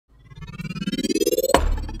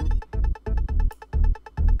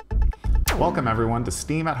Welcome everyone to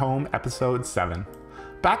Steam at Home Episode 7.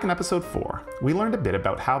 Back in Episode 4, we learned a bit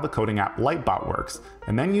about how the coding app Lightbot works,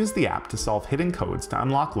 and then used the app to solve hidden codes to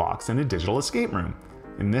unlock locks in a digital escape room.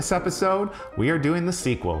 In this episode, we are doing the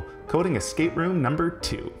sequel, Coding Escape Room number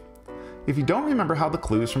 2. If you don't remember how the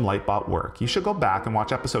clues from Lightbot work, you should go back and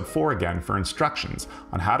watch Episode 4 again for instructions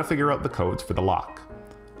on how to figure out the codes for the lock.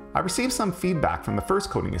 I received some feedback from the first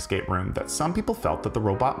coding escape room that some people felt that the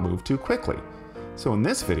robot moved too quickly. So in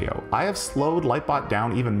this video, I have slowed Lightbot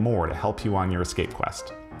down even more to help you on your escape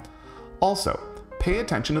quest. Also, pay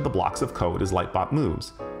attention to the blocks of code as Lightbot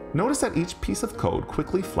moves. Notice that each piece of code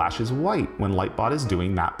quickly flashes white when Lightbot is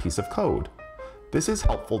doing that piece of code. This is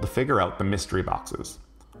helpful to figure out the mystery boxes.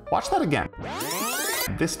 Watch that again.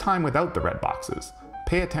 This time without the red boxes.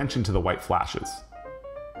 Pay attention to the white flashes.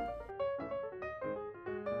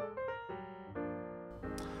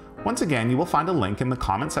 Once again, you will find a link in the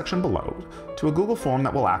comment section below to a Google form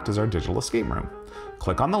that will act as our digital escape room.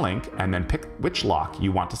 Click on the link and then pick which lock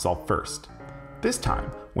you want to solve first. This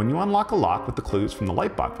time, when you unlock a lock with the clues from the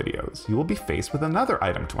Lightbot videos, you will be faced with another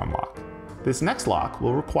item to unlock. This next lock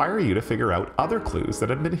will require you to figure out other clues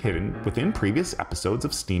that have been hidden within previous episodes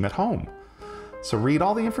of Steam at Home. So read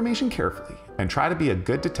all the information carefully and try to be a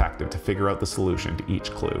good detective to figure out the solution to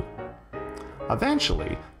each clue.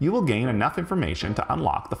 Eventually, you will gain enough information to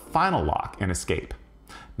unlock the final lock and escape.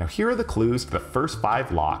 Now here are the clues to the first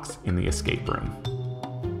 5 locks in the escape room.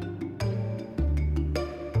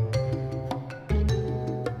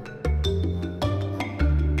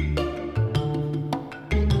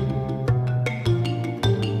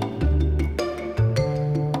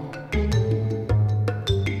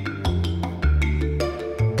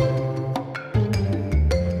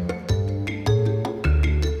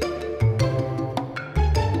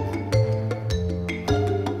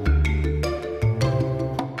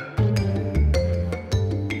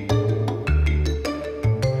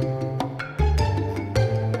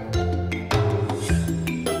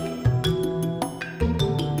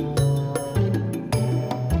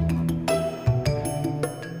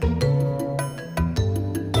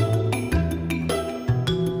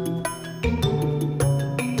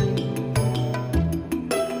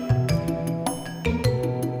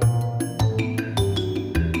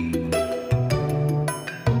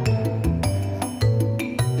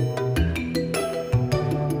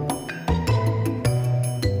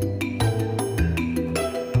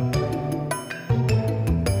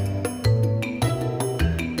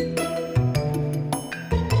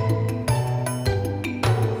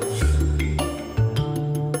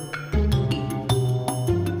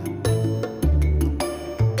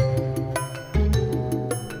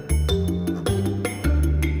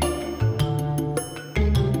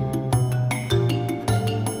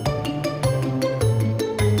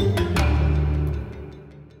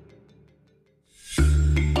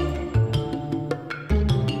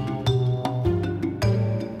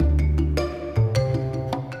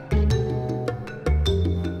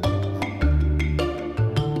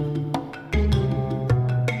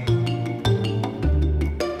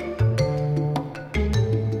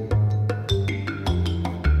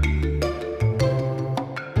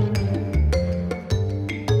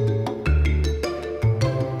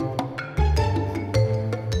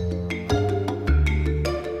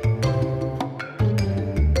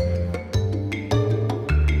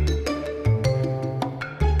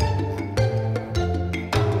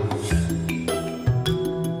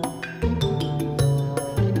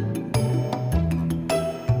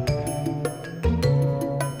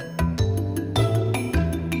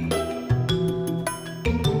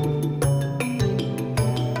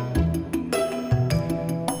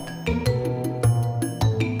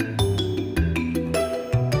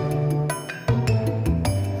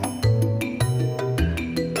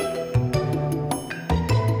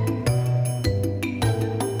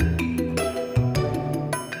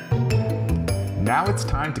 Now it's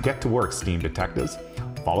time to get to work, Steam detectives.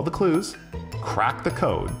 Follow the clues, crack the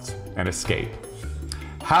codes, and escape.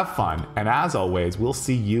 Have fun, and as always, we'll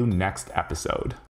see you next episode.